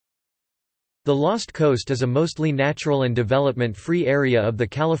The Lost Coast is a mostly natural and development-free area of the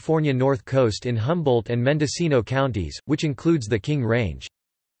California North Coast in Humboldt and Mendocino counties, which includes the King Range.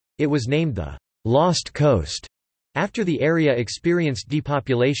 It was named the Lost Coast after the area experienced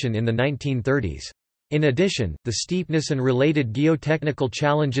depopulation in the 1930s. In addition, the steepness and related geotechnical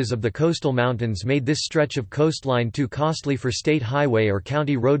challenges of the coastal mountains made this stretch of coastline too costly for state highway or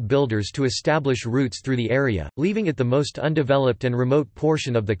county road builders to establish routes through the area, leaving it the most undeveloped and remote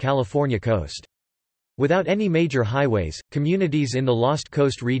portion of the California coast. Without any major highways, communities in the Lost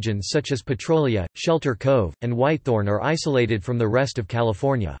Coast region such as Petrolia, Shelter Cove, and Whitethorn are isolated from the rest of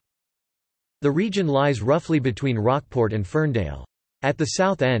California. The region lies roughly between Rockport and Ferndale. At the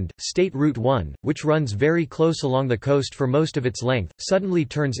south end, State Route 1, which runs very close along the coast for most of its length, suddenly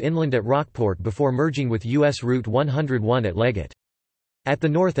turns inland at Rockport before merging with U.S. Route 101 at Leggett. At the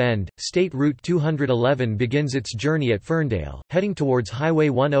north end, State Route 211 begins its journey at Ferndale, heading towards Highway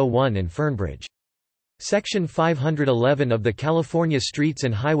 101 in Fernbridge. Section 511 of the California Streets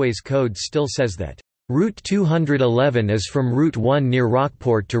and Highways Code still says that, "Route 211 is from Route 1 near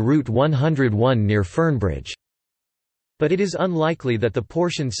Rockport to Route 101 near Fernbridge." But it is unlikely that the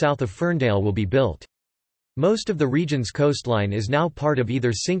portion south of Ferndale will be built. Most of the region's coastline is now part of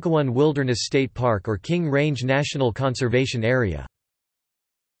either Sinkyone Wilderness State Park or King Range National Conservation Area.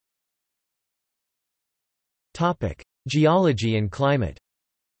 Geology and climate.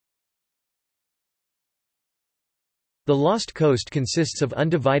 The Lost Coast consists of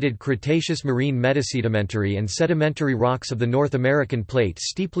undivided Cretaceous marine metasedimentary and sedimentary rocks of the North American Plate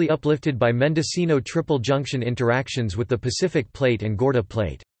steeply uplifted by Mendocino triple junction interactions with the Pacific Plate and Gorda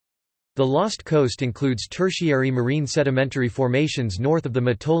Plate. The Lost Coast includes tertiary marine sedimentary formations north of the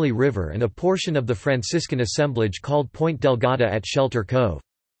Matoli River and a portion of the Franciscan assemblage called Point Delgada at Shelter Cove.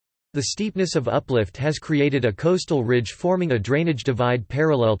 The steepness of uplift has created a coastal ridge forming a drainage divide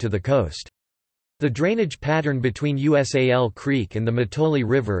parallel to the coast. The drainage pattern between Usal Creek and the Matoli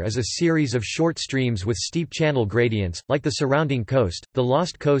River is a series of short streams with steep channel gradients. Like the surrounding coast, the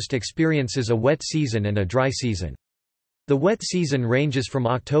Lost Coast experiences a wet season and a dry season. The wet season ranges from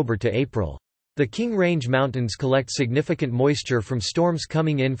October to April. The King Range Mountains collect significant moisture from storms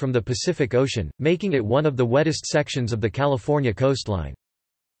coming in from the Pacific Ocean, making it one of the wettest sections of the California coastline.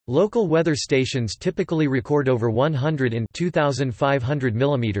 Local weather stations typically record over 100 in 2,500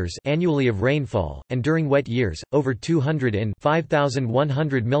 mm annually of rainfall, and during wet years, over 200 in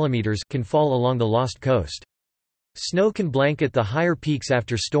 5,100 mm can fall along the Lost Coast. Snow can blanket the higher peaks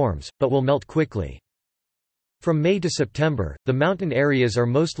after storms, but will melt quickly. From May to September, the mountain areas are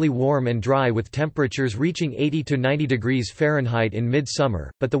mostly warm and dry with temperatures reaching 80 to 90 degrees Fahrenheit in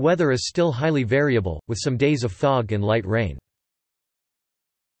mid-summer, but the weather is still highly variable, with some days of fog and light rain.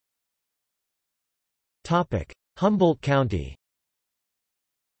 Humboldt County.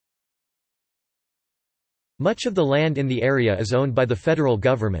 Much of the land in the area is owned by the federal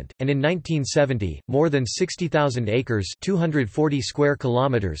government, and in 1970, more than 60,000 acres (240 square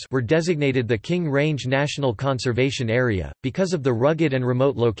kilometers) were designated the King Range National Conservation Area. Because of the rugged and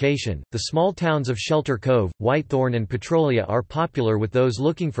remote location, the small towns of Shelter Cove, Whitethorn and Petrolia are popular with those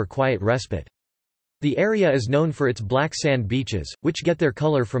looking for quiet respite. The area is known for its black sand beaches, which get their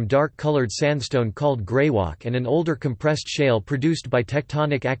color from dark-colored sandstone called greywalk and an older compressed shale produced by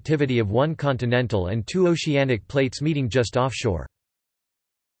tectonic activity of one continental and two oceanic plates meeting just offshore.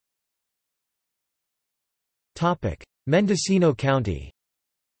 Mendocino County.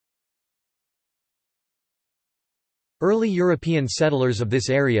 Early European settlers of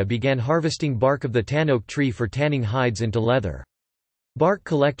this area began harvesting bark of the tanoak tree for tanning hides into leather. Bark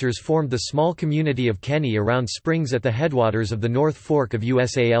collectors formed the small community of Kenny around springs at the headwaters of the North Fork of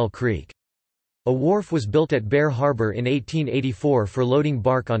Usal Creek. A wharf was built at Bear Harbor in 1884 for loading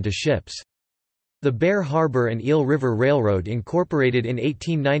bark onto ships. The Bear Harbor and Eel River Railroad incorporated in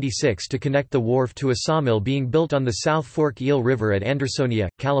 1896 to connect the wharf to a sawmill being built on the South Fork Eel River at Andersonia,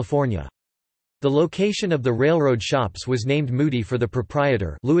 California. The location of the railroad shops was named Moody for the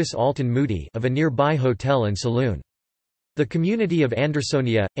proprietor, Louis Alton Moody, of a nearby hotel and saloon. The community of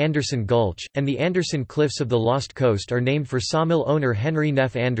Andersonia, Anderson Gulch, and the Anderson Cliffs of the Lost Coast are named for sawmill owner Henry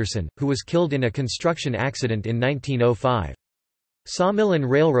Neff Anderson, who was killed in a construction accident in 1905. Sawmill and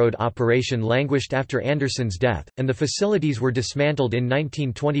railroad operation languished after Anderson's death, and the facilities were dismantled in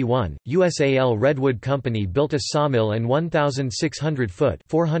 1921. USAL Redwood Company built a sawmill and 1,600-foot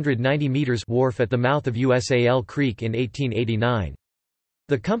 (490 meters) wharf at the mouth of Usal Creek in 1889.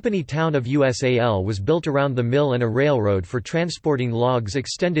 The company town of Usal was built around the mill, and a railroad for transporting logs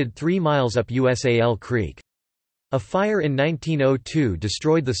extended 3 miles up Usal Creek. A fire in 1902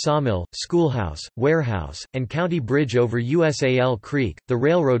 destroyed the sawmill, schoolhouse, warehouse, and county bridge over USAL Creek. The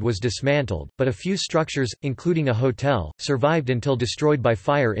railroad was dismantled, but a few structures, including a hotel, survived until destroyed by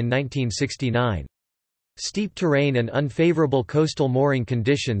fire in 1969. Steep terrain and unfavorable coastal mooring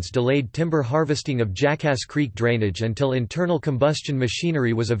conditions delayed timber harvesting of Jackass Creek drainage until internal combustion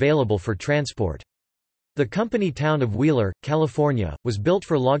machinery was available for transport. The company town of Wheeler, California, was built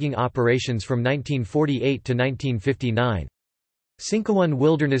for logging operations from 1948 to 1959. Sinkyone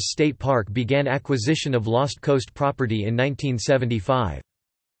Wilderness State Park began acquisition of Lost Coast property in 1975.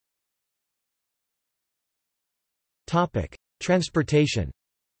 Transportation.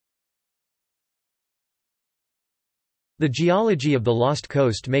 The geology of the Lost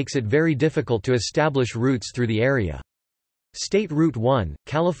Coast makes it very difficult to establish routes through the area. State Route 1,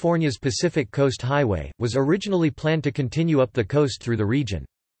 California's Pacific Coast Highway, was originally planned to continue up the coast through the region.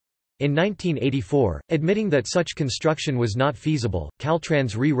 In 1984, admitting that such construction was not feasible,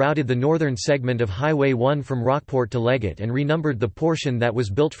 Caltrans rerouted the northern segment of Highway 1 from Rockport to Leggett and renumbered the portion that was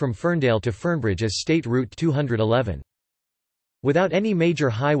built from Ferndale to Fernbridge as State Route 211. Without any major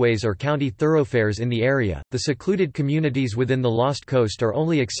highways or county thoroughfares in the area, the secluded communities within the Lost Coast are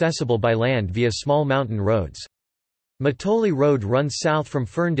only accessible by land via small mountain roads. Matoli Road runs south from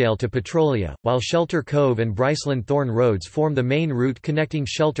Ferndale to Petrolia, while Shelter Cove and Bryceland Thorn Roads form the main route connecting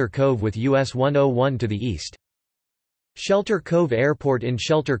Shelter Cove with US 101 to the east. Shelter Cove Airport in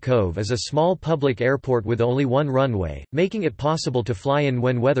Shelter Cove is a small public airport with only one runway, making it possible to fly in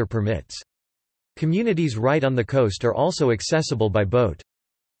when weather permits. Communities right on the coast are also accessible by boat.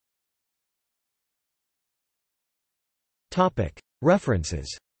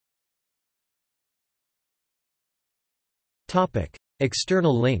 References.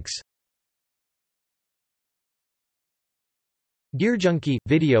 External links. Deerjunkie –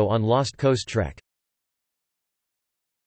 video on Lost Coast Trek.